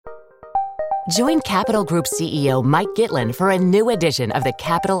Join Capital Group CEO Mike Gitlin for a new edition of the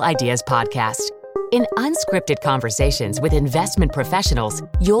Capital Ideas Podcast. In unscripted conversations with investment professionals,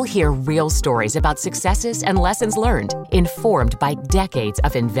 you'll hear real stories about successes and lessons learned, informed by decades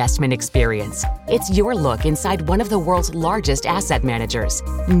of investment experience. It's your look inside one of the world's largest asset managers.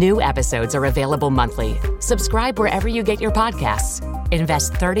 New episodes are available monthly. Subscribe wherever you get your podcasts.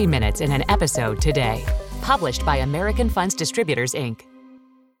 Invest 30 minutes in an episode today. Published by American Funds Distributors, Inc.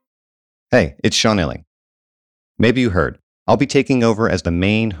 Hey, it's Sean Illing. Maybe you heard, I'll be taking over as the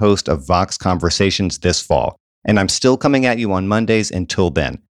main host of Vox Conversations this fall, and I'm still coming at you on Mondays until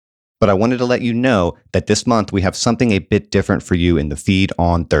then. But I wanted to let you know that this month we have something a bit different for you in the feed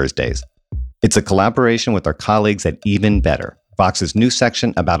on Thursdays. It's a collaboration with our colleagues at Even Better, Vox's new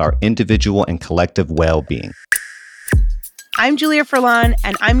section about our individual and collective well-being. I'm Julia Furlan,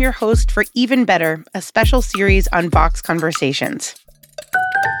 and I'm your host for Even Better, a special series on Vox Conversations.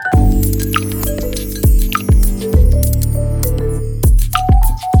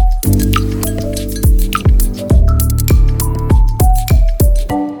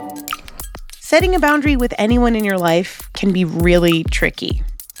 Setting a boundary with anyone in your life can be really tricky.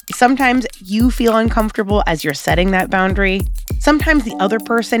 Sometimes you feel uncomfortable as you're setting that boundary. Sometimes the other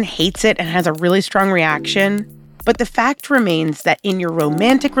person hates it and has a really strong reaction. But the fact remains that in your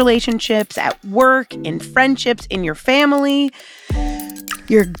romantic relationships, at work, in friendships, in your family,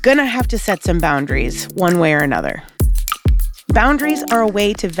 you're gonna have to set some boundaries one way or another. Boundaries are a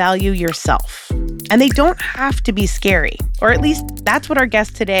way to value yourself. And they don't have to be scary, or at least that's what our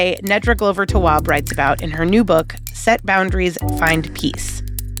guest today, Nedra Glover Tawwab, writes about in her new book, Set Boundaries, Find Peace.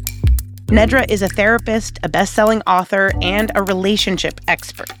 Nedra is a therapist, a best-selling author, and a relationship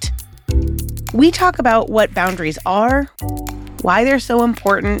expert. We talk about what boundaries are, why they're so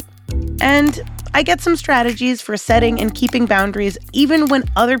important, and I get some strategies for setting and keeping boundaries even when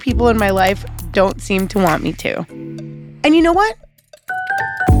other people in my life don't seem to want me to. And you know what?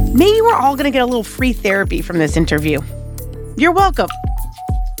 Maybe we're all going to get a little free therapy from this interview. You're welcome.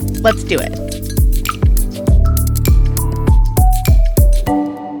 Let's do it.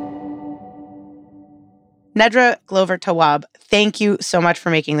 Nedra Glover Tawwab, thank you so much for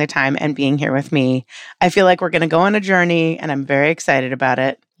making the time and being here with me. I feel like we're going to go on a journey, and I'm very excited about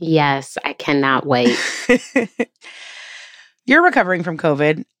it. Yes, I cannot wait. You're recovering from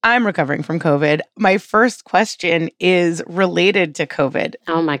COVID. I'm recovering from COVID. My first question is related to COVID.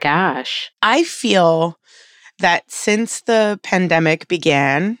 Oh my gosh. I feel that since the pandemic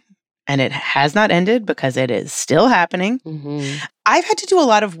began, and it has not ended because it is still happening, I've had to do a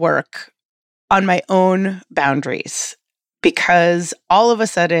lot of work on my own boundaries because all of a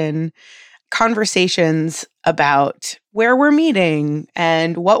sudden, conversations about where we're meeting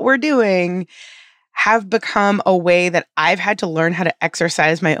and what we're doing have become a way that I've had to learn how to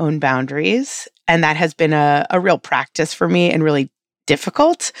exercise my own boundaries. And that has been a real practice for me and really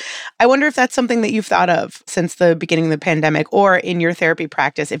difficult. I wonder if that's something that you've thought of since the beginning of the pandemic or in your therapy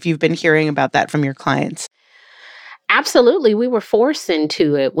practice, if you've been hearing about that from your clients. Absolutely. We were forced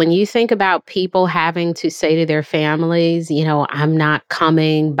into it. When you think about people having to say to their families, I'm not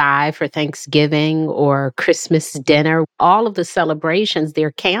coming by for Thanksgiving or Christmas dinner, all of the celebrations,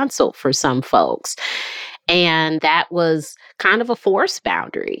 they're canceled for some folks. And that was kind of a forced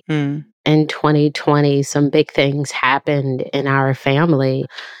boundary. In 2020, some big things happened in our family.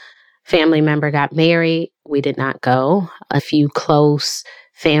 Family member got married. We did not go. A few close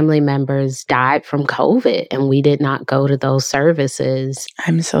family members died from COVID, and we did not go to those services.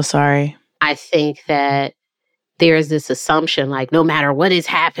 I'm so sorry. I think that there's this assumption like, no matter what is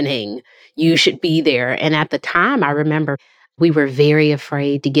happening, you should be there. And at the time, I remember we were very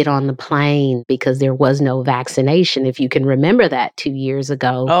afraid to get on the plane because there was no vaccination, if you can remember that 2 years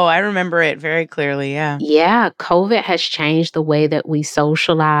ago. Oh, I remember it very clearly, yeah. Yeah, COVID has changed the way that we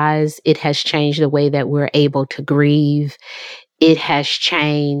socialize. It has changed the way that we're able to grieve. It has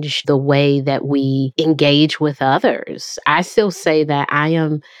changed the way that we engage with others. I still say that I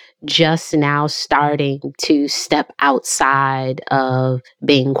am just now starting to step outside of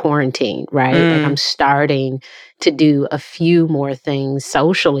being quarantined, right? Like I'm starting to do a few more things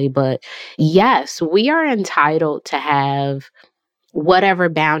socially. But yes, we are entitled to have whatever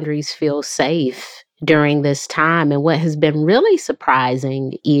boundaries feel safe during this time. And what has been really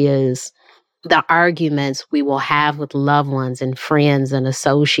surprising is the arguments we will have with loved ones and friends and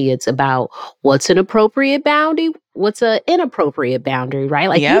associates about what's an appropriate boundary, what's an inappropriate boundary, right?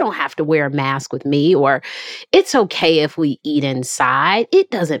 Like, you don't have to wear a mask with me, or it's okay if we eat inside. It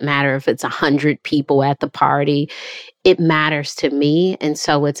doesn't matter if it's 100 people at the party. It matters to me, and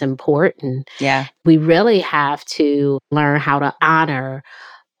so it's important. Yeah. We really have to learn how to honor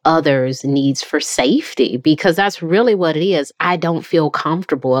others' needs for safety, because that's really what it is. I don't feel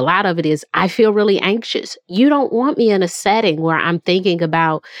comfortable. A lot of it is I feel really anxious. You don't want me in a setting where I'm thinking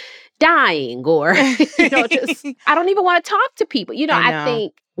about dying or, just, I don't even want to talk to people. I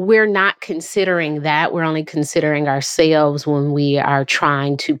think we're not considering that. We're only considering ourselves when we are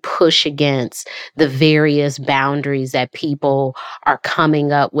trying to push against the various boundaries that people are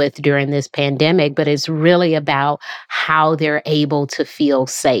coming up with during this pandemic. But it's really about how they're able to feel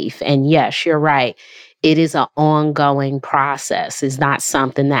safe. And yes, you're right. It is an ongoing process. It's not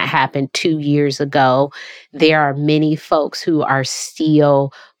something that happened 2 years ago. There are many folks who are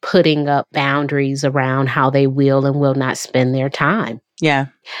still putting up boundaries around how they will and will not spend their time. Yeah.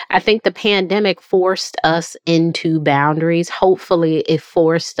 I think the pandemic forced us into boundaries. Hopefully, it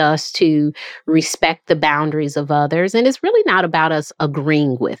forced us to respect the boundaries of others. And it's really not about us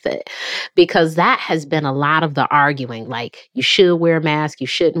agreeing with it, because that has been a lot of the arguing. Like, you should wear a mask, you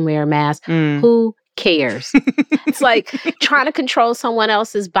shouldn't wear a mask. Who cares? It's like trying to control someone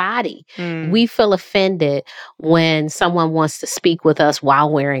else's body. We feel offended when someone wants to speak with us while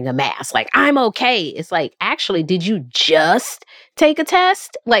wearing a mask. Like, I'm okay. It's like, actually, did you just take a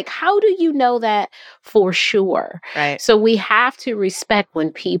test? Like, how do you know that for sure? Right. So we have to respect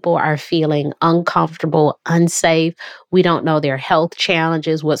when people are feeling uncomfortable, unsafe. We don't know their health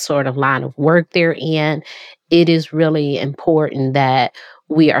challenges, what sort of line of work they're in. It is really important that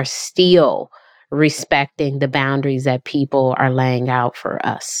we are still respecting the boundaries that people are laying out for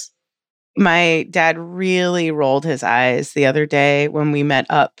us. My dad really rolled his eyes the other day when we met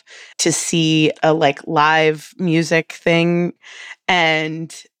up to see a live music thing.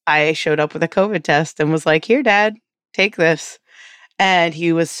 And I showed up with a COVID test and was like, "Here, Dad, take this." And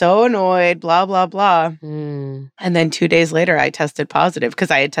he was so annoyed, blah, blah, blah. And then 2 days later, I tested positive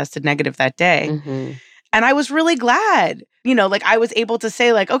because I had tested negative that day. And I was really glad, I was able to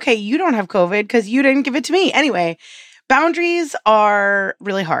say okay, you don't have COVID because you didn't give it to me. Anyway, boundaries are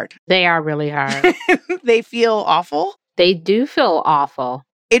really hard. They are really hard. They feel awful. They do feel awful.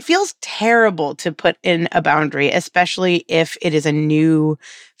 It feels terrible to put in a boundary, especially if it is a new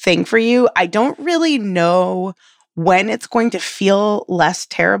thing for you. I don't really know when it's going to feel less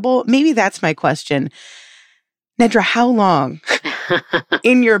terrible. Maybe that's my question. Nedra, how long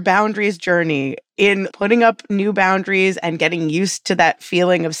in your boundaries journey, in putting up new boundaries and getting used to that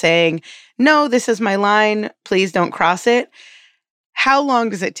feeling of saying, no, this is my line, please don't cross it, how long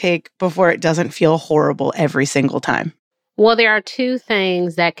does it take before it doesn't feel horrible every single time? Well, there are two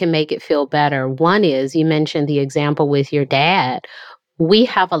things that can make it feel better. One is, you mentioned the example with your dad. We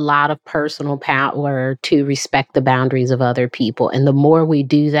have a lot of personal power to respect the boundaries of other people. And the more we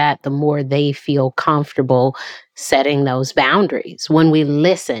do that, the more they feel comfortable setting those boundaries. When we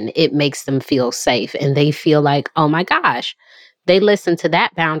listen, it makes them feel safe. And they feel like, oh my gosh, they listen to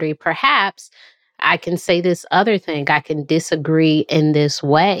that boundary. Perhaps I can say this other thing. I can disagree in this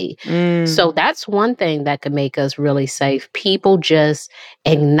way. So that's one thing that could make us really safe. People just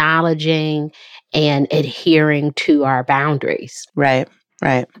acknowledging and adhering to our boundaries. Right.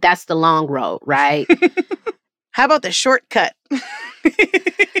 That's the long road, right? How about the shortcut?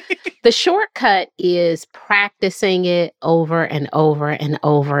 The shortcut is practicing it over and over and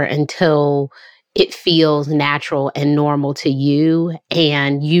over until it feels natural and normal to you,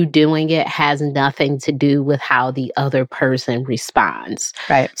 and you doing it has nothing to do with how the other person responds.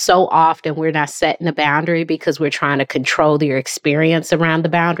 Right. So often we're not setting a boundary because we're trying to control their experience around the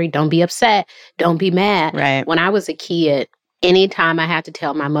boundary. Don't be upset. Don't be mad. Right. When I was a kid, anytime I had to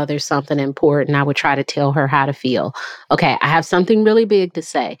tell my mother something important, I would try to tell her how to feel. Okay, I have something really big to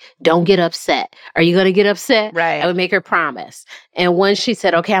say. Don't get upset. Are you going to get upset? Right. I would make her promise. And once she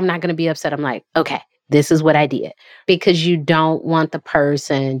said, okay, I'm not going to be upset, I'm like, okay, this is what I did. Because you don't want the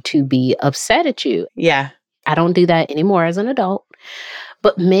person to be upset at you. Yeah. I don't do that anymore as an adult.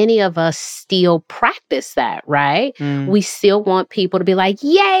 But many of us still practice that, right? We still want people to be like,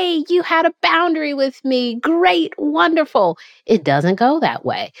 yay, you had a boundary with me. Great, wonderful. It doesn't go that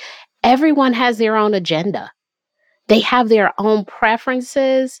way. Everyone has their own agenda. They have their own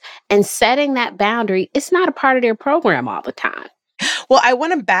preferences, and setting that boundary, it's not a part of their program all the time. Well, I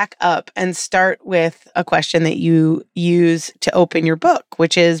want to back up and start with a question that you use to open your book,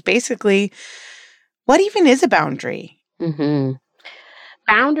 which is basically, what even is a boundary?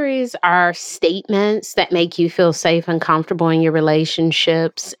 Boundaries are statements that make you feel safe and comfortable in your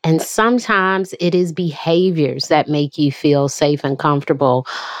relationships. And sometimes it is behaviors that make you feel safe and comfortable.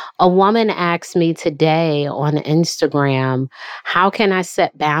 A woman asked me today on Instagram, how can I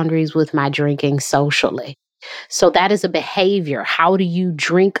set boundaries with my drinking socially? So that is a behavior. How do you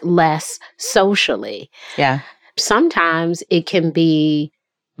drink less socially? Yeah. Sometimes it can be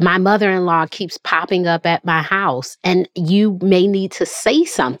my mother-in-law keeps popping up at my house, and you may need to say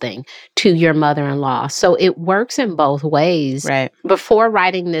something to your mother-in-law. So it works in both ways. Right. Before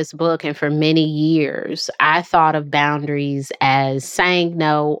writing this book, and for many years, I thought of boundaries as saying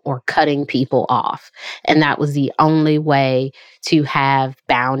no or cutting people off. And that was the only way to have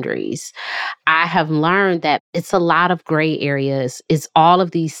boundaries. I have learned that it's a lot of gray areas. It's all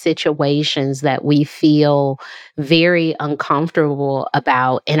of these situations that we feel very uncomfortable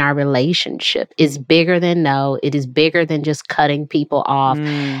about in our relationship. It's bigger than no. It is bigger than just cutting people off.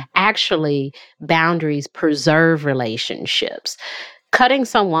 Actually, boundaries preserve relationships. Cutting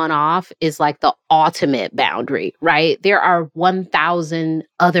someone off is like the ultimate boundary, right? There are 1,000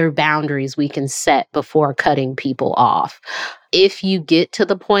 other boundaries we can set before cutting people off. If you get to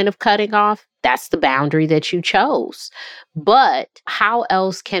the point of cutting off, that's the boundary that you chose. But how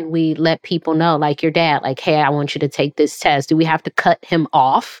else can we let people know, like your dad, like, hey, I want you to take this test. Do we have to cut him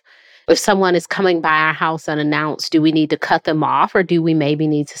off? If someone is coming by our house unannounced, do we need to cut them off, or do we maybe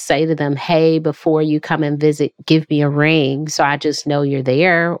need to say to them, hey, before you come and visit, give me a ring so I just know you're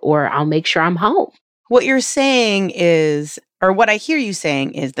there, or I'll make sure I'm home? What you're saying is, or what I hear you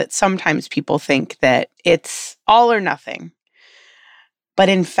saying is that sometimes people think that it's all or nothing. But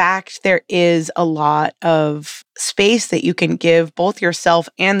in fact, there is a lot of space that you can give both yourself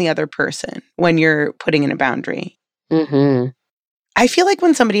and the other person when you're putting in a boundary. Mm-hmm. I feel like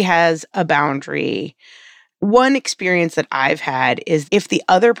when somebody has a boundary, one experience that I've had is if the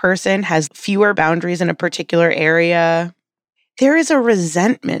other person has fewer boundaries in a particular area, there is a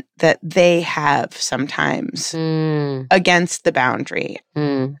resentment that they have sometimes against the boundary.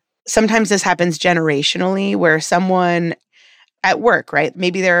 Sometimes this happens generationally where someone at work, right?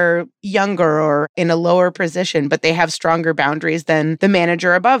 Maybe they're younger or in a lower position, but they have stronger boundaries than the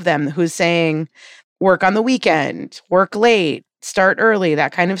manager above them who's saying, work on the weekend, work late, start early,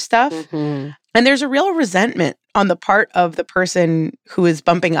 that kind of stuff. And there's a real resentment on the part of the person who is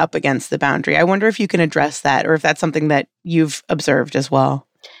bumping up against the boundary. I wonder if you can address that, or if that's something that you've observed as well.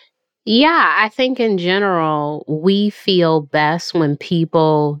 Yeah, I think in general, we feel best when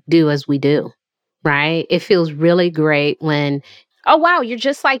people do as we do, right? It feels really great when, oh, wow, you're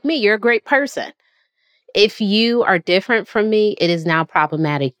just like me. You're a great person. If you are different from me, it is now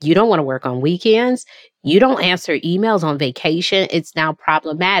problematic. You don't want to work on weekends. You don't answer emails on vacation. It's now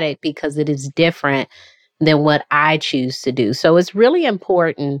problematic because it is different than what I choose to do. So it's really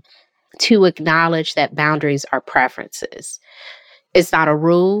important to acknowledge that boundaries are preferences. It's not a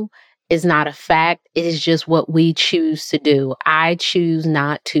rule. It's not a fact. It is just what we choose to do. I choose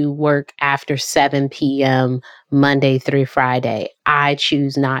not to work after 7 p.m. Monday through Friday. I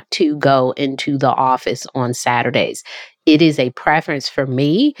choose not to go into the office on Saturdays. It is a preference for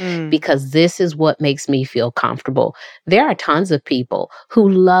me because this is what makes me feel comfortable. There are tons of people who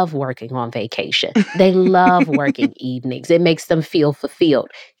love working on vacation. They love working evenings. It makes them feel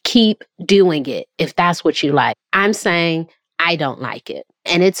fulfilled. Keep doing it if that's what you like. I'm saying I don't like it.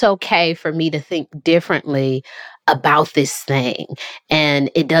 And it's okay for me to think differently about this thing.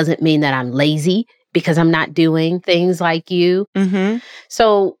 And it doesn't mean that I'm lazy because I'm not doing things like you.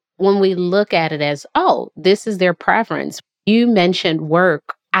 So when we look at it as, oh, this is their preference. You mentioned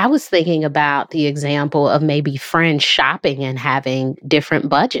work. I was thinking about the example of maybe friends shopping and having different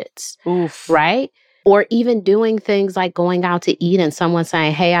budgets, right? Or even doing things like going out to eat and someone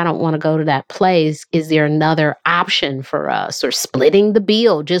saying, hey, I don't want to go to that place. Is there another option for us? Or splitting the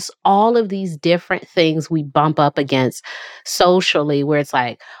bill, just all of these different things we bump up against socially where it's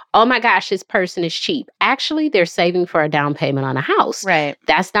like, oh my gosh, this person is cheap. Actually, they're saving for a down payment on a house. Right.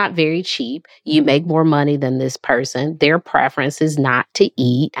 That's not very cheap. You make more money than this person. Their preference is not to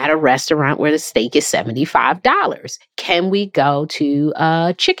eat at a restaurant where the steak is $75. Can we go to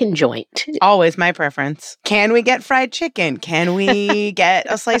a chicken joint? Always my preference. Can we get fried chicken? Can we get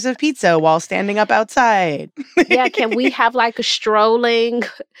a slice of pizza while standing up outside? Yeah, can we have like a strolling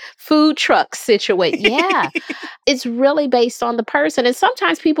food truck situation? Yeah, it's really based on the person. And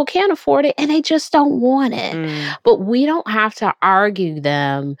sometimes people can't afford it and they just don't want it. But we don't have to argue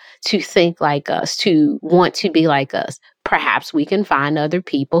them to think like us, to want to be like us. Perhaps we can find other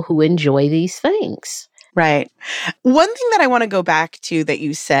people who enjoy these things. Right. One thing that I want to go back to that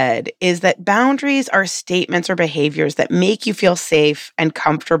you said is that boundaries are statements or behaviors that make you feel safe and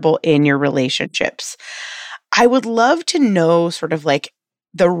comfortable in your relationships. I would love to know sort of like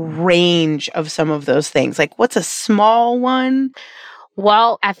the range of some of those things. Like, what's a small one?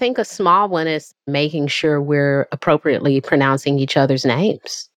 Well, I think a small one is making sure we're appropriately pronouncing each other's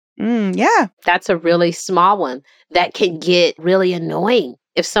names. Yeah. That's a really small one that can get really annoying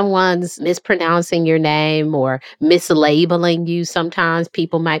If someone's mispronouncing your name or mislabeling you, sometimes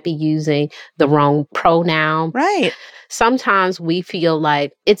people might be using the wrong pronoun. Right. Sometimes we feel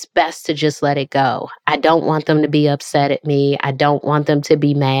like it's best to just let it go. I don't want them to be upset at me. I don't want them to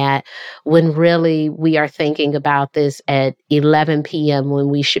be mad. When really we are thinking about this at 11 p.m. when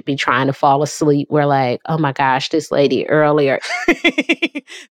we should be trying to fall asleep. We're like, oh my gosh, this lady earlier.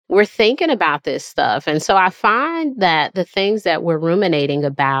 We're thinking about this stuff. And so I find that the things that we're ruminating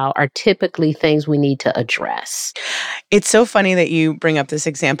about are typically things we need to address. It's so funny that you bring up this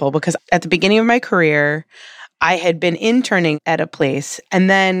example because at the beginning of my career, I had been interning at a place and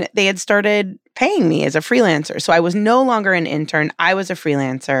then they had started paying me as a freelancer. So I was no longer an intern. I was a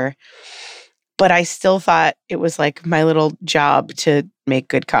freelancer, but I still thought it was like my little job to make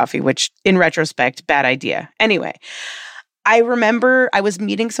good coffee, which in retrospect, bad idea. Anyway, I remember I was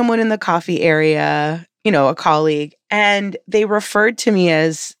meeting someone in the coffee area, a colleague, and they referred to me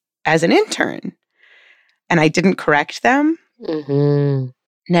as an intern. And I didn't correct them.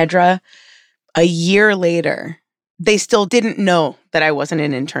 Mm-hmm. Nedra, a year later, they still didn't know that I wasn't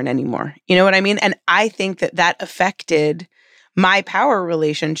an intern anymore. You know what I mean? And I think that affected my power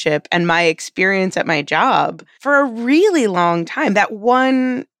relationship and my experience at my job for a really long time. That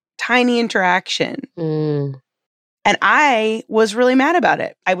one tiny interaction. Mm. And I was really mad about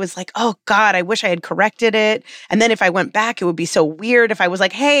it. I was like, oh God, I wish I had corrected it. And then if I went back, it would be so weird if I was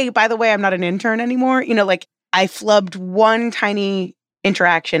like, hey, by the way, I'm not an intern anymore. I flubbed one tiny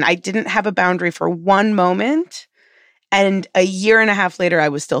interaction. I didn't have a boundary for one moment. And a year and a half later, I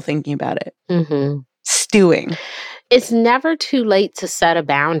was still thinking about it. Mm-hmm. Stewing. It's never too late to set a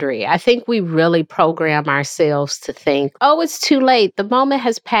boundary. I think we really program ourselves to think, oh, it's too late. The moment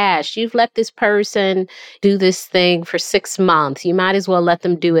has passed. You've let this person do this thing for 6 months. You might as well let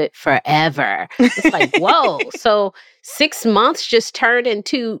them do it forever. It's like, whoa. So 6 months just turned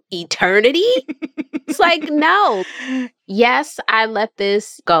into eternity? It's like, no. Yes, I let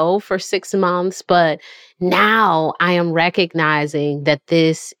this go for 6 months, but now I am recognizing that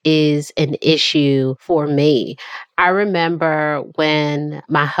this is an issue for me. I remember when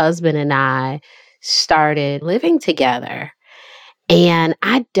my husband and I started living together, and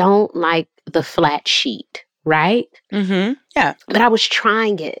I don't like the flat sheet, right? Mm-hmm. Yeah. But I was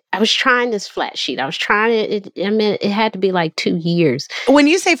trying it. I was trying this flat sheet. I was trying it. It had to be like 2 years. When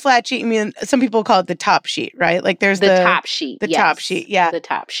you say flat sheet, I mean, some people call it the top sheet, right? Like there's the top sheet. The yes. top sheet, yeah. The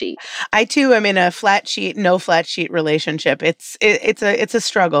top sheet. I too am in a flat sheet, no flat sheet relationship. It's a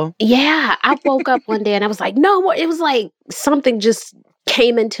struggle. Yeah. I woke up one day and I was like, no more. It was like something just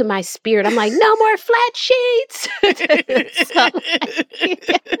came into my spirit. I'm like, no more flat sheets. So,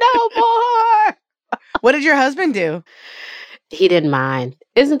 no more. What did your husband do? He didn't mind.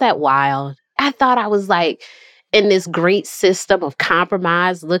 Isn't that wild? I thought I was like in this great system of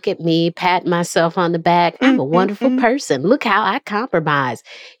compromise. Look at me, pat myself on the back. I'm a wonderful person. Look how I compromise.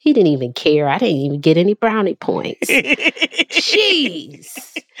 He didn't even care. I didn't even get any brownie points.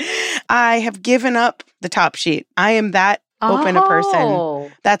 Jeez. I have given up the top sheet. I am that open a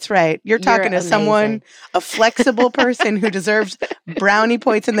person. That's right. You're talking to amazing. someone, a flexible person who deserves brownie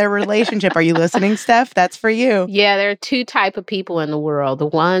points in their relationship. Are you listening, Steph? That's for you. Yeah, there are two types of people in the world. The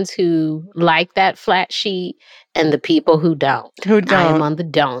ones who like that flat sheet and the people who don't. Who don't. I am on the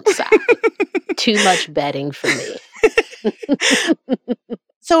don't side. Too much betting for me.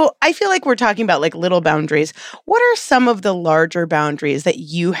 So I feel like we're talking about like little boundaries. What are some of the larger boundaries that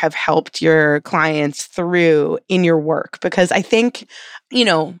you have helped your clients through in your work? Because I think,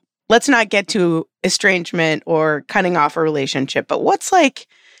 let's not get to estrangement or cutting off a relationship, but what's like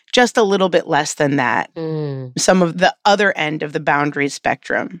just a little bit less than that? Some of the other end of the boundary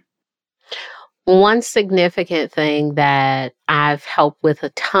spectrum. One significant thing that I've helped with a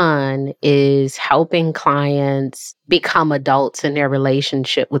ton is helping clients become adults in their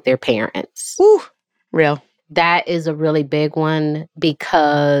relationship with their parents. Ooh, real. That is a really big one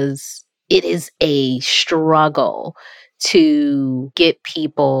because it is a struggle to get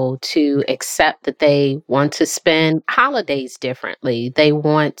people to accept that they want to spend holidays differently. They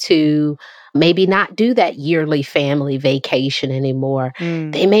want to maybe not do that yearly family vacation anymore.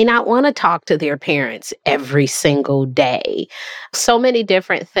 They may not want to talk to their parents every single day. So many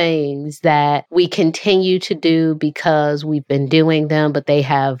different things that we continue to do because we've been doing them, but they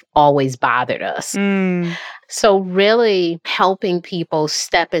have always bothered us. So really helping people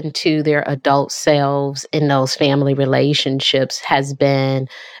step into their adult selves in those family relationships has been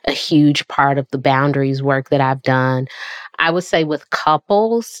a huge part of the boundaries work that I've done. I would say with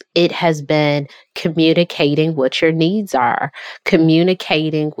couples, it has been communicating what your needs are,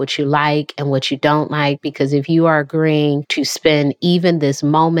 communicating what you like and what you don't like. Because if you are agreeing to spend even this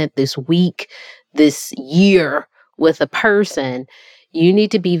moment, this week, this year with a person, you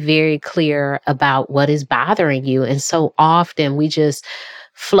need to be very clear about what is bothering you. And so often we just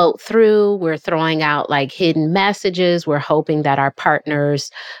float through, we're throwing out like hidden messages. We're hoping that our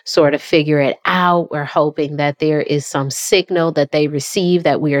partners sort of figure it out. We're hoping that there is some signal that they receive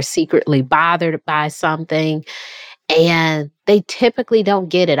that we are secretly bothered by something. And they typically don't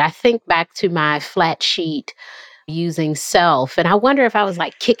get it. I think back to my flat sheet using self. And I wonder if I was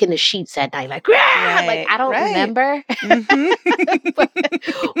like kicking the sheets at night, like, right, like I don't remember.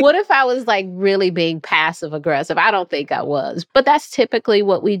 What if I was like really being passive aggressive? I don't think I was. But that's typically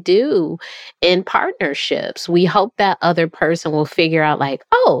what we do in partnerships. We hope that other person will figure out like,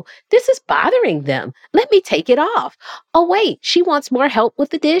 oh, this is bothering them. Let me take it off. Oh, wait, she wants more help with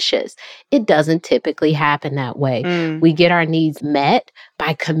the dishes. It doesn't typically happen that way. We get our needs met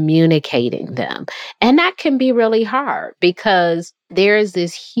by communicating them. And that can be really hard because there is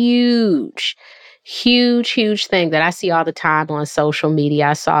this huge thing that I see all the time on social media.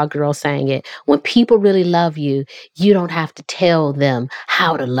 I saw a girl saying it. When people really love you, you don't have to tell them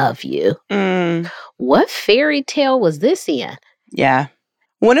how to love you. What fairy tale was this in? Yeah.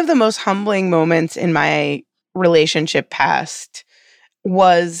 One of the most humbling moments in my relationship past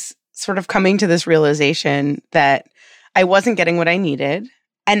was sort of coming to this realization that I wasn't getting what I needed.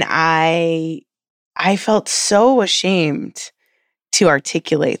 And I felt so ashamed to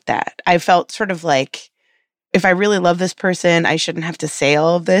articulate that. I felt sort of like, if I really love this person, I shouldn't have to say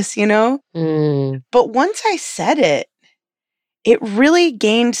all of this, you know? But once I said it, it really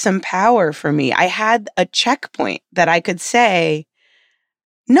gained some power for me. I had a checkpoint that I could say,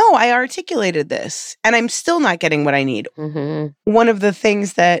 no, I articulated this, and I'm still not getting what I need. One of the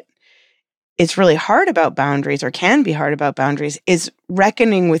things that it's really hard about boundaries, or can be hard about boundaries, is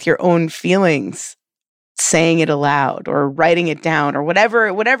reckoning with your own feelings, saying it aloud or writing it down or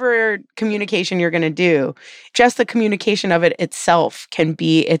whatever communication you're going to do. Just the communication of it itself can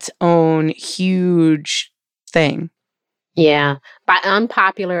be its own huge thing. Yeah. By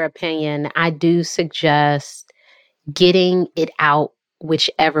unpopular opinion, I do suggest getting it out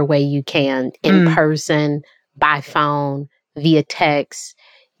whichever way you can, in person, by phone, via text,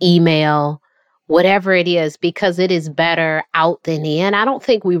 email, whatever it is, because it is better out than in. I don't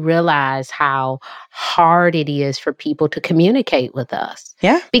think we realize how hard it is for people to communicate with us.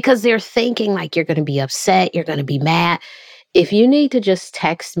 Yeah. Because they're thinking like you're going to be upset, you're going to be mad. If you need to just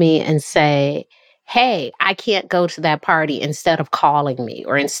text me and say, hey, I can't go to that party, instead of calling me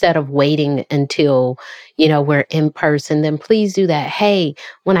or instead of waiting until, we're in person, then please do that. Hey,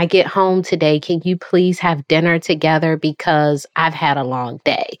 when I get home today, can you please have dinner together because I've had a long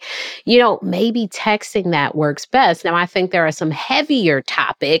day? Maybe texting that works best. Now, I think there are some heavier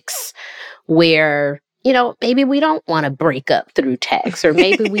topics where maybe we don't want to break up through text, or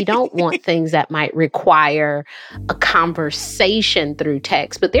maybe we don't want things that might require a conversation through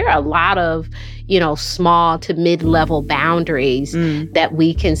text. But there are a lot of, small to mid-level boundaries that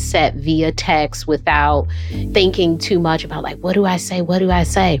we can set via text without thinking too much about like, what do I say? What do I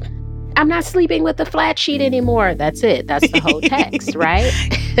say? I'm not sleeping with the flat sheet anymore. That's it. That's the whole text, right?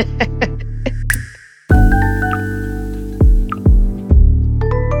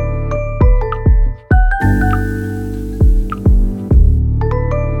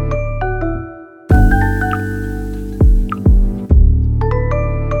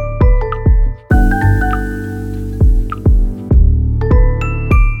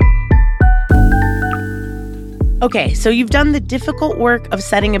 Okay, so you've done the difficult work of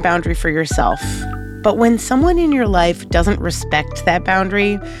setting a boundary for yourself. But when someone in your life doesn't respect that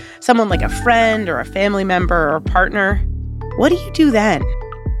boundary, someone like a friend or a family member or a partner, what do you do then?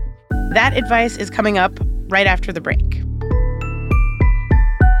 That advice is coming up right after the break.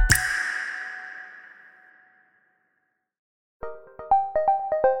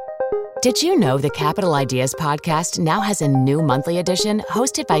 Did you know the Capital Ideas podcast now has a new monthly edition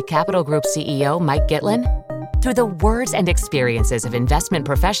hosted by Capital Group CEO Mike Gitlin? Through the words and experiences of investment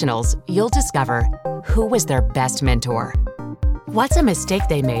professionals, you'll discover who was their best mentor, what's a mistake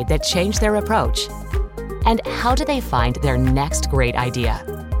they made that changed their approach, and how do they find their next great idea.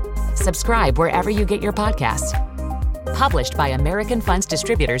 Subscribe wherever you get your podcasts. Published by American Funds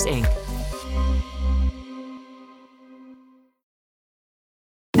Distributors, Inc.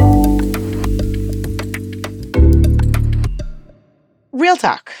 real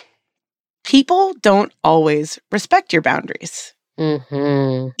talk. People don't always respect your boundaries.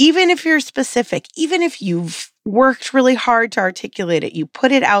 Mm-hmm. Even if you're specific, even if you've worked really hard to articulate it, you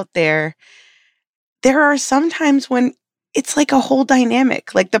put it out there, there are some times when it's like a whole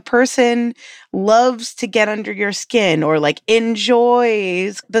dynamic. Like the person loves to get under your skin or like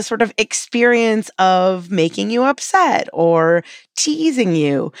enjoys the sort of experience of making you upset or teasing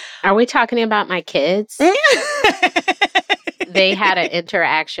you. Are we talking about my kids? They had an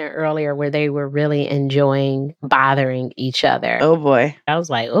interaction earlier where they were really enjoying bothering each other. Oh boy. I was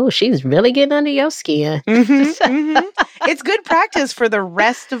like, oh, she's really getting under your skin. It's good practice for the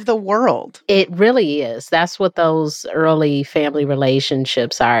rest of the world. It really is. That's what those early family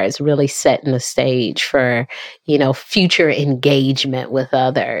relationships are. It's really setting the stage for, future engagement with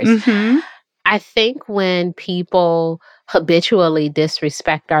others. Mm-hmm. I think when people habitually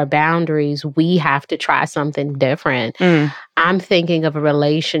disrespect our boundaries, we have to try something different. I'm thinking of a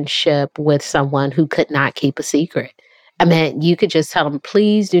relationship with someone who could not keep a secret. I mean, you could just tell them,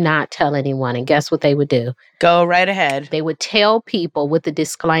 please do not tell anyone. And guess what they would do? Go right ahead. They would tell people with the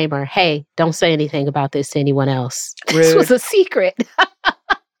disclaimer, hey, don't say anything about this to anyone else. Rude. This was a secret.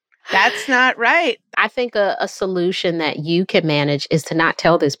 That's not right. I think a solution that you can manage is to not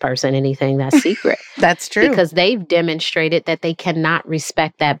tell this person anything that's secret. That's true. Because they've demonstrated that they cannot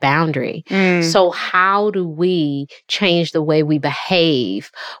respect that boundary. So how do we change the way we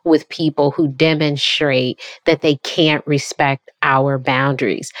behave with people who demonstrate that they can't respect our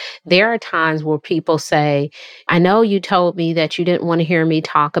boundaries? There are times where people say, I know you told me that you didn't want to hear me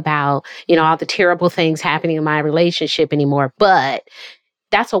talk about, all the terrible things happening in my relationship anymore, but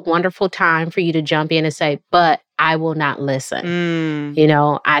that's a wonderful time for you to jump in and say, but I will not listen.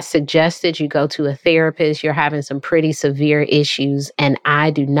 I suggested you go to a therapist. You're having some pretty severe issues, and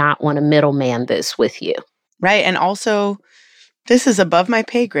I do not want to middleman this with you. Right. And also, this is above my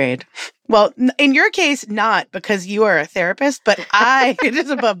pay grade. Well, in your case, not because you are a therapist, but it is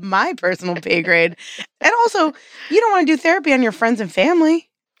above my personal pay grade. And also, you don't want to do therapy on your friends and family.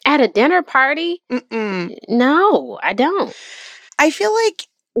 At a dinner party? No, I don't. I feel like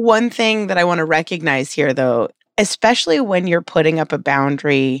one thing that I want to recognize here, though, especially when you're putting up a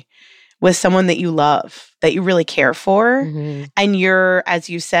boundary with someone that you love, that you really care for, and you're,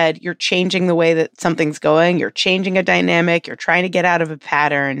 as you said, you're changing the way that something's going, you're changing a dynamic, you're trying to get out of a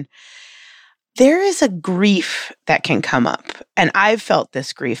pattern, there is a grief that can come up. And I've felt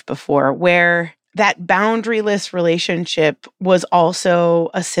this grief before, where that boundaryless relationship was also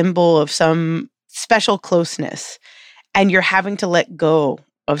a symbol of some special closeness. And you're having to let go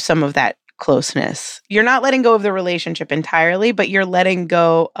of some of that closeness. You're not letting go of the relationship entirely, but you're letting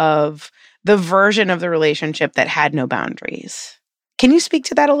go of the version of the relationship that had no boundaries. Can you speak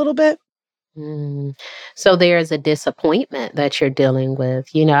to that a little bit? So there's a disappointment that you're dealing with.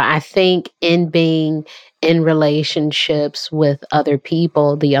 I think in being in relationships with other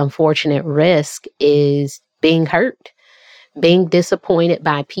people, the unfortunate risk is being hurt, being disappointed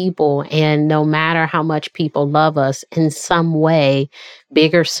by people. And no matter how much people love us, in some way,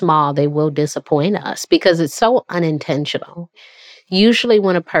 big or small, they will disappoint us because it's so unintentional. Usually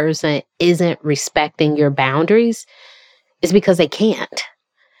when a person isn't respecting your boundaries, it's because they can't.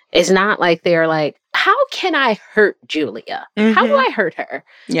 It's not like they're like, how can I hurt Julia? How do I hurt her?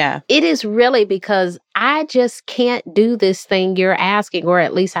 Yeah. It is really because I just can't do this thing you're asking, or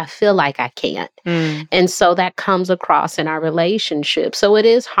at least I feel like I can't. And so that comes across in our relationship. So it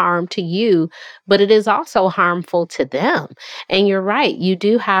is harm to you, but it is also harmful to them. And you're right. You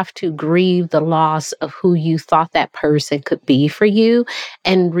do have to grieve the loss of who you thought that person could be for you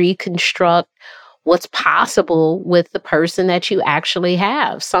and reconstruct what's possible with the person that you actually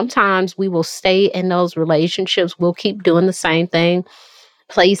have. Sometimes we will stay in those relationships. We'll keep doing the same thing,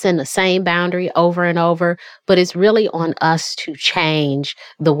 placing the same boundary over and over, but it's really on us to change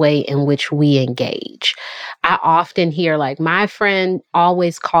the way in which we engage. I often hear, like, my friend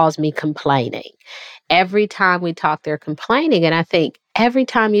always calls me complaining. Every time we talk, they're complaining. And I think, every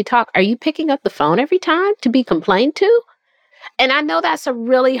time you talk, are you picking up the phone every time to be complained to? And I know that's a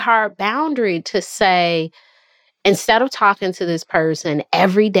really hard boundary to say, instead of talking to this person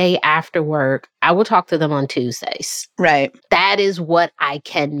every day after work, I will talk to them on Tuesdays. Right. That is what I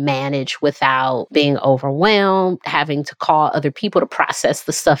can manage without being overwhelmed, having to call other people to process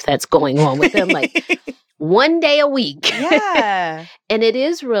the stuff that's going on with them. Like, one day a week. Yeah. And it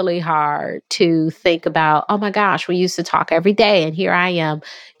is really hard to think about, oh my gosh, we used to talk every day. And here I am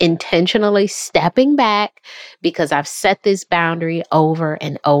intentionally stepping back because I've set this boundary over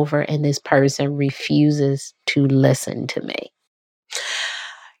and over, and this person refuses to listen to me.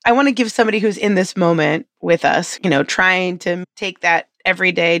 I want to give somebody who's in this moment with us, trying to take that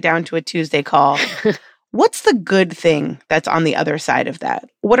every day down to a Tuesday call. What's the good thing that's on the other side of that?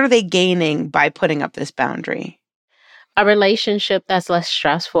 What are they gaining by putting up this boundary? A relationship that's less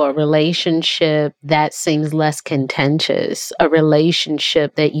stressful, a relationship that seems less contentious, a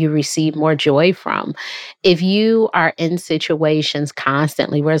relationship that you receive more joy from. If you are in situations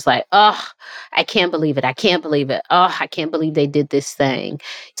constantly where it's like, oh, I can't believe it. I can't believe it. Oh, I can't believe they did this thing.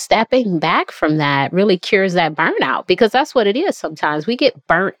 Stepping back from that really cures that burnout, because that's what it is. Sometimes we get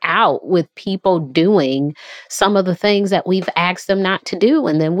burnt out with people doing some of the things that we've asked them not to do.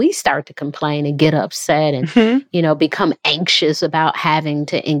 And then we start to complain and get upset and, become anxious about having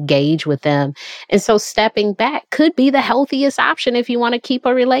to engage with them. And so stepping back could be the healthiest option if you want to keep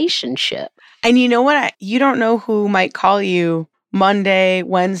a relationship. And you know what? You don't know who might call you Monday,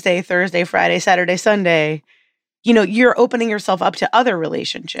 Wednesday, Thursday, Friday, Saturday, Sunday. You're opening yourself up to other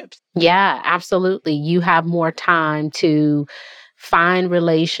relationships. Yeah, absolutely. You have more time to find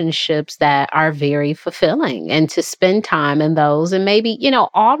relationships that are very fulfilling and to spend time in those. And maybe,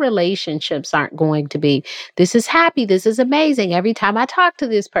 all relationships aren't going to be, this is happy, this is amazing. Every time I talk to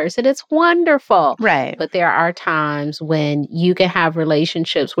this person, it's wonderful. Right. But there are times when you can have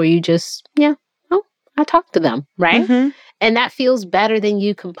relationships where you just, I talk to them, right? Mm-hmm. And that feels better than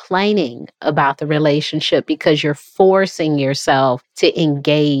you complaining about the relationship because you're forcing yourself to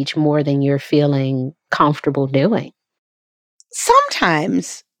engage more than you're feeling comfortable doing.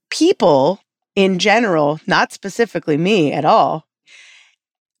 Sometimes people in general, not specifically me at all,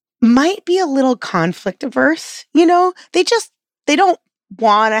 might be a little conflict averse. They don't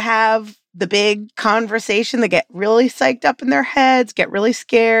want to have the big conversation. They get really psyched up in their heads, get really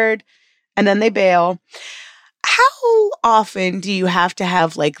scared, and then they bail. How often do you have to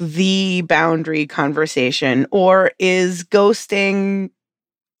have like the boundary conversation, or is ghosting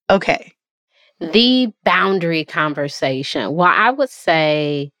okay? The boundary conversation. Well, I would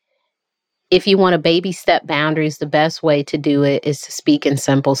say if you want to baby step boundaries, the best way to do it is to speak in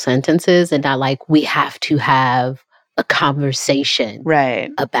simple sentences and not like, we have to have a conversation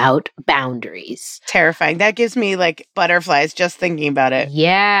about boundaries. Terrifying. That gives me like butterflies just thinking about it.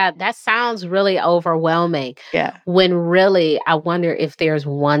 Yeah, that sounds really overwhelming. Yeah. When really, I wonder if there's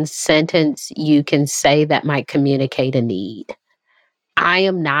one sentence you can say that might communicate a need. I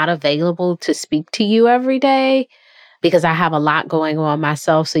am not available to speak to you every day because I have a lot going on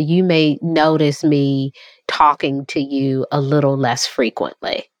myself. So you may notice me talking to you a little less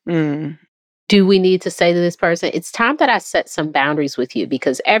frequently. Do we need to say to this person, it's time that I set some boundaries with you,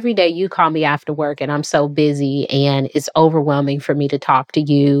 because every day you call me after work and I'm so busy and it's overwhelming for me to talk to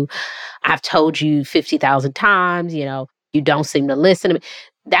you. I've told you 50,000 times, you don't seem to listen to me.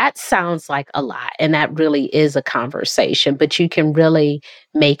 That sounds like a lot, and that really is a conversation, but you can really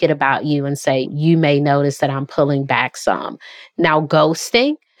make it about you and say, you may notice that I'm pulling back some. Now,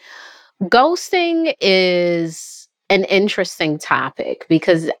 ghosting is an interesting topic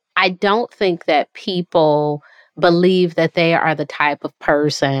because I don't think that people believe that they are the type of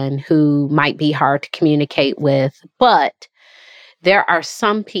person who might be hard to communicate with, but there are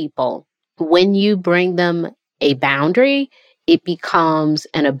some people, when you bring them a boundary, it becomes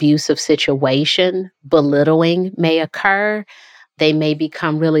an abusive situation. Belittling may occur. They may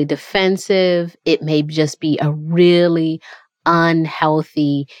become really defensive. It may just be a really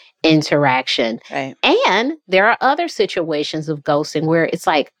unhealthy interaction. Right. And there are other situations of ghosting where it's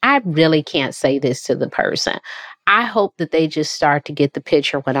like, I really can't say this to the person. I hope that they just start to get the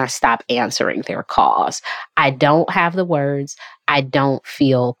picture when I stop answering their calls. I don't have the words. I don't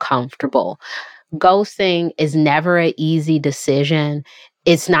feel comfortable. Ghosting is never an easy decision.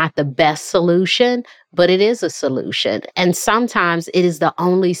 It's not the best solution, but it is a solution. And sometimes it is the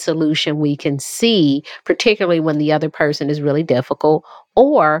only solution we can see, particularly when the other person is really difficult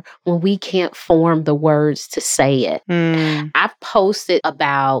or when we can't form the words to say it. I've posted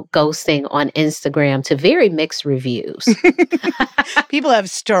about ghosting on Instagram to very mixed reviews. People have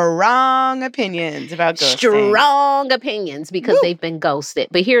strong opinions about ghosting. Strong opinions because they've been ghosted.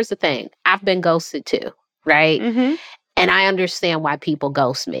 But here's the thing. I've been ghosted too, right? Mm-hmm. And I understand why people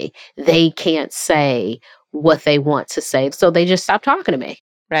ghost me. They can't say what they want to say, so they just stop talking to me.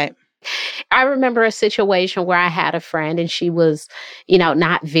 Right. I remember a situation where I had a friend and she was,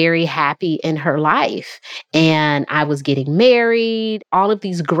 not very happy in her life. And I was getting married. All of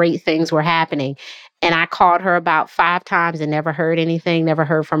these great things were happening. And I called her about 5 times and never heard anything, never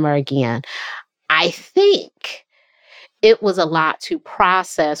heard from her again. I think it was a lot to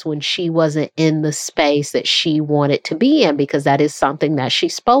process when she wasn't in the space that she wanted to be in, because that is something that she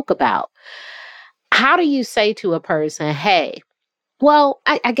spoke about. How do you say to a person, hey, well,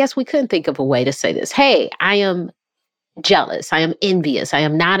 I guess we couldn't think of a way to say this. Hey, I am jealous. I am envious. I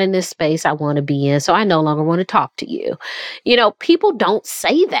am not in this space I want to be in. So I no longer want to talk to you. You know, people don't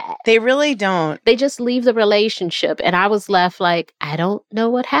say that. They really don't. They just leave the relationship. And I was left like, I don't know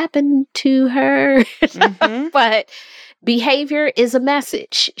what happened to her. Mm-hmm. But behavior is a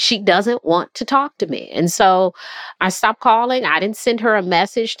message. She doesn't want to talk to me. And so I stopped calling. I didn't send her a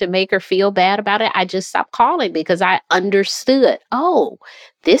message to make her feel bad about it. I just stopped calling because I understood, oh,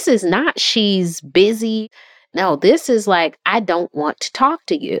 this is not she's busy. No, this is like, I don't want to talk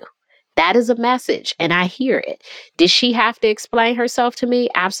to you. That is a message, and I hear it. Did she have to explain herself to me?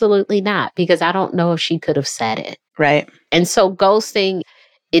 Absolutely not, because I don't know if she could have said it. Right. And so ghosting,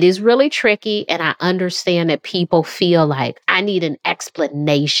 it is really tricky, and I understand that people feel like I need an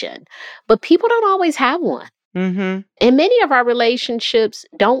explanation, but people don't always have one. Mm-hmm. And many of our relationships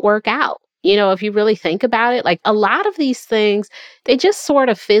don't work out. You know, if you really think about it, like a lot of these things, they just sort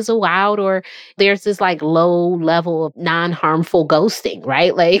of fizzle out, or there's this like low level of non-harmful ghosting,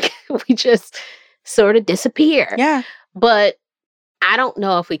 right? Like we just sort of disappear. Yeah. But I don't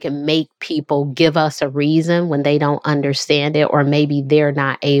know if we can make people give us a reason when they don't understand it, or maybe they're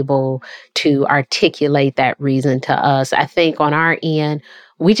not able to articulate that reason to us. I think on our end,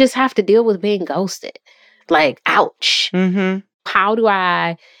 we just have to deal with being ghosted. Like, ouch. Mm-hmm. How do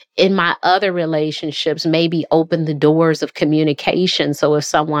I, in my other relationships, maybe open the doors of communication so if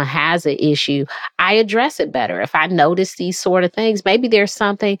someone has an issue, I address it better? If I notice these sort of things, maybe there's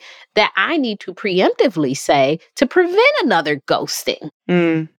something that I need to preemptively say to prevent another ghosting.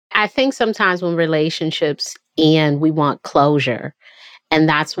 Mm. I think sometimes when relationships end, we want closure. And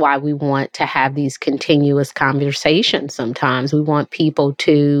that's why we want to have these continuous conversations sometimes. We want people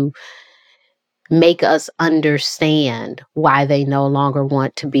to make us understand why they no longer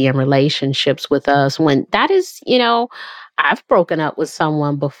want to be in relationships with us, when that is, you know, I've broken up with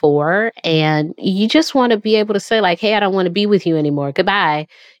someone before and you just want to be able to say like, hey, I don't want to be with you anymore. Goodbye.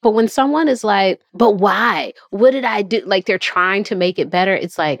 But when someone is like, but why? What did I do? Like they're trying to make it better.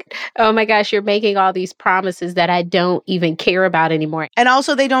 It's like, oh my gosh, you're making all these promises that I don't even care about anymore. And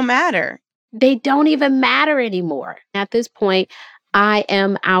also they don't matter. They don't even matter anymore. At this point, I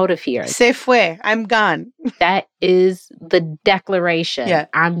am out of here. Se fue. I'm gone. That is the declaration. Yeah.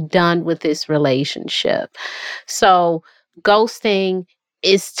 I'm done with this relationship. So ghosting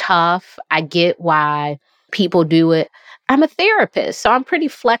is tough. I get why people do it. I'm a therapist, so I'm pretty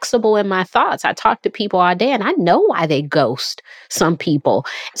flexible in my thoughts. I talk to people all day and I know why they ghost some people.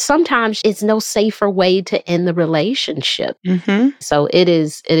 Sometimes it's no safer way to end the relationship. Mm-hmm. So it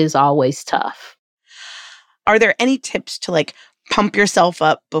is always tough. Are there any tips to like pump yourself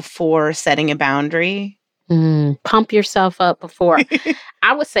up before setting a boundary? Pump yourself up before.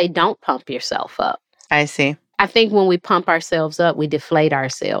 I would say don't pump yourself up. I see. I think when we pump ourselves up, we deflate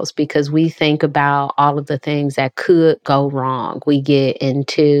ourselves because we think about all of the things that could go wrong. We get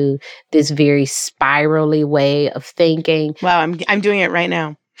into this very spirally way of thinking. Wow, I'm doing it right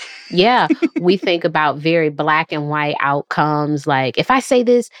now. Yeah, we think about very black and white outcomes. Like, if I say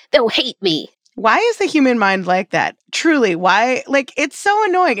this, they'll hate me. Why is the human mind like that? Truly, why? Like, it's so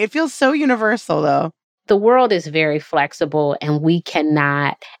annoying. It feels so universal, though. The world is very flexible, and we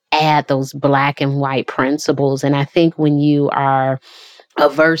cannot add those black and white principles. And I think when you are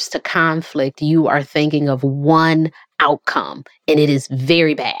averse to conflict, you are thinking of one outcome, and it is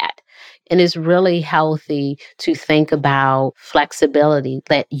very bad. And it's really healthy to think about flexibility,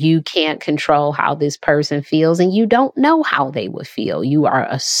 that you can't control how this person feels and you don't know how they would feel. You are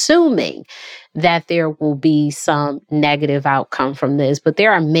assuming that there will be some negative outcome from this. But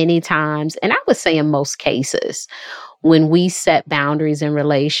there are many times, and I would say in most cases, when we set boundaries in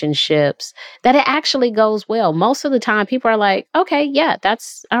relationships, that it actually goes well. Most of the time, people are like, okay, yeah,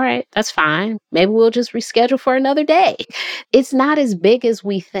 that's all right. That's fine. Maybe we'll just reschedule for another day. It's not as big as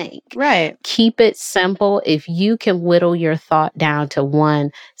we think. Right. Keep it simple. If you can whittle your thought down to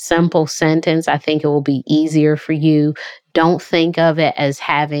one simple sentence, I think it will be easier for you. Don't think of it as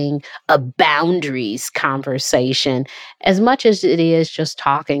having a boundaries conversation as much as it is just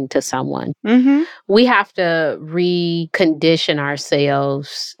talking to someone. Mm-hmm. We have to recondition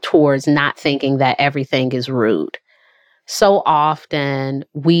ourselves towards not thinking that everything is rude. So often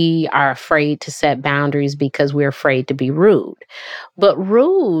we are afraid to set boundaries because we're afraid to be rude. But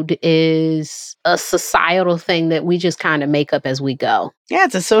rude is a societal thing that we just kind of make up as we go. Yeah,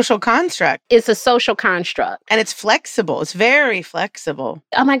 it's a social construct. It's a social construct. And it's flexible. It's very flexible.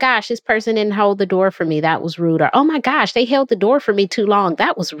 Oh my gosh, this person didn't hold the door for me. That was rude. Or, oh my gosh, they held the door for me too long.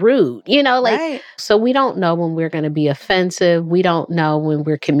 That was rude. Right. So we don't know when we're going to be offensive. We don't know when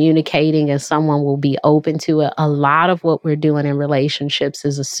we're communicating and someone will be open to it. A lot of what we're doing in relationships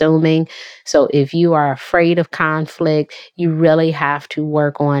is assuming. So if you are afraid of conflict, you really have to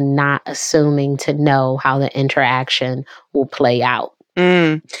work on not assuming to know how the interaction will play out.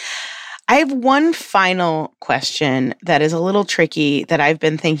 I have one final question that is a little tricky that I've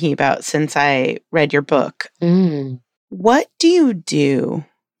been thinking about since I read your book. What do you do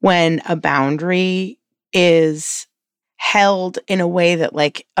when a boundary is held in a way that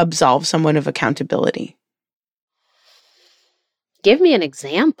absolves someone of accountability? Give me an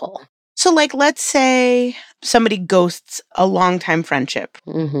example. So let's say somebody ghosts a longtime friendship.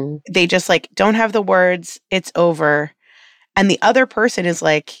 They just don't have the words, it's over. And the other person is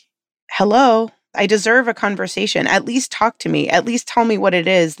like, hello, I deserve a conversation. At least talk to me. At least tell me what it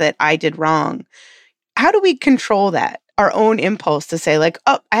is that I did wrong. How do we control that? Our own impulse to say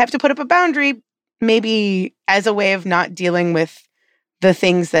oh, I have to put up a boundary, maybe as a way of not dealing with the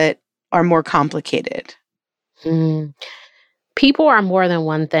things that are more complicated. People are more than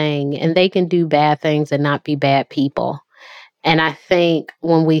one thing, and they can do bad things and not be bad people. And I think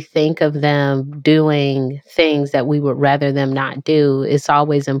when we think of them doing things that we would rather them not do, it's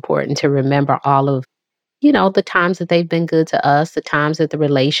always important to remember all of, the times that they've been good to us, the times that the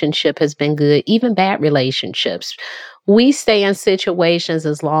relationship has been good, even bad relationships. We stay in situations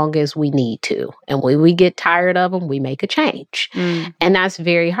as long as we need to. And when we get tired of them, we make a change. And that's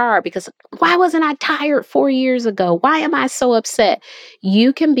very hard because why wasn't I tired 4 years ago? Why am I so upset?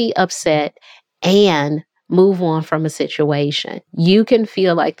 You can be upset and move on from a situation. You can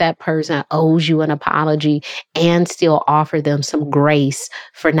feel like that person owes you an apology and still offer them some grace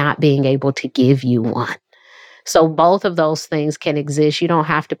for not being able to give you one. So both of those things can exist. You don't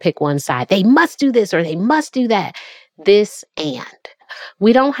have to pick one side. They must do this or they must do that. This and.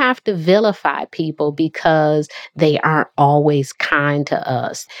 We don't have to vilify people because they aren't always kind to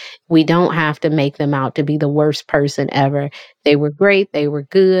us. We don't have to make them out to be the worst person ever. They were great. They were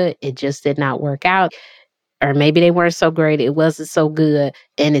good. It just did not work out. Or maybe they weren't so great, it wasn't so good,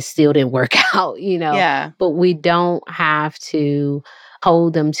 and it still didn't work out, Yeah. But we don't have to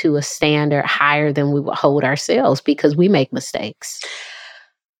hold them to a standard higher than we would hold ourselves because we make mistakes.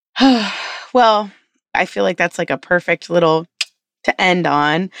 Well, I feel like that's a perfect little to end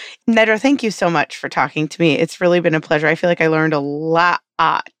on. Nedra, thank you so much for talking to me. It's really been a pleasure. I feel like I learned a lot,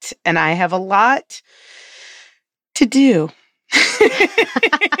 and I have a lot to do.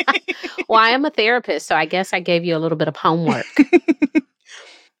 Well, I am a therapist, so I guess I gave you a little bit of homework.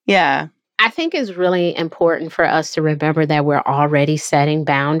 Yeah. I think it's really important for us to remember that we're already setting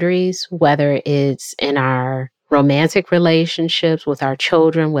boundaries, whether it's in our romantic relationships, with our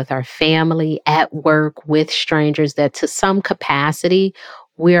children, with our family, at work, with strangers, that to some capacity,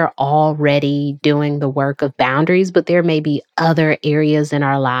 we're already doing the work of boundaries, but there may be other areas in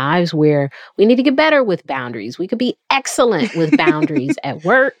our lives where we need to get better with boundaries. We could be excellent with boundaries at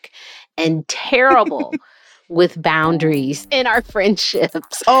work and terrible with boundaries in our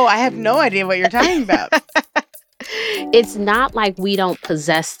friendships. Oh, I have no idea what you're talking about. It's not like we don't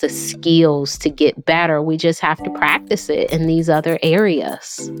possess the skills to get better. We just have to practice it in these other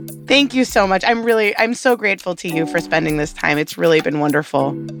areas. Thank you so much. I'm so grateful to you for spending this time. It's really been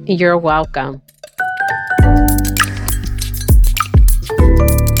wonderful. You're welcome.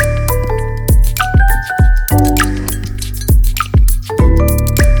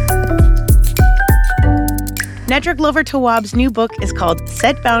 Nedra Glover Tawwab's new book is called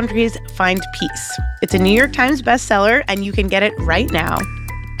Set Boundaries, Find Peace. It's a New York Times bestseller, and you can get it right now.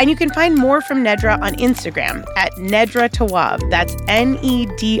 And you can find more from Nedra on Instagram at Nedra Tawwab. That's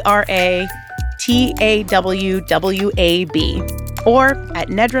NEDRATAWWAB. Or at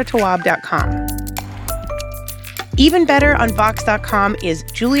nedratawwab.com. Even better on Vox.com is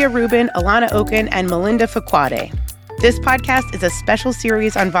Julia Rubin, Alana Oken, and Melinda Fakwade. This podcast is a special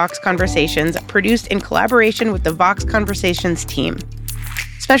series on Vox Conversations produced in collaboration with the Vox Conversations team.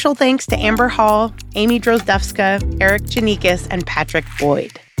 Special thanks to Amber Hall, Amy Drozdowska, Eric Janikis, and Patrick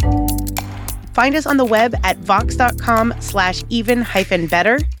Boyd. Find us on the web at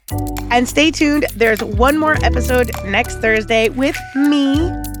vox.com/even-better. And stay tuned. There's one more episode next Thursday with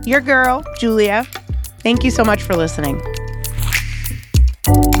me, your girl, Julia. Thank you so much for listening.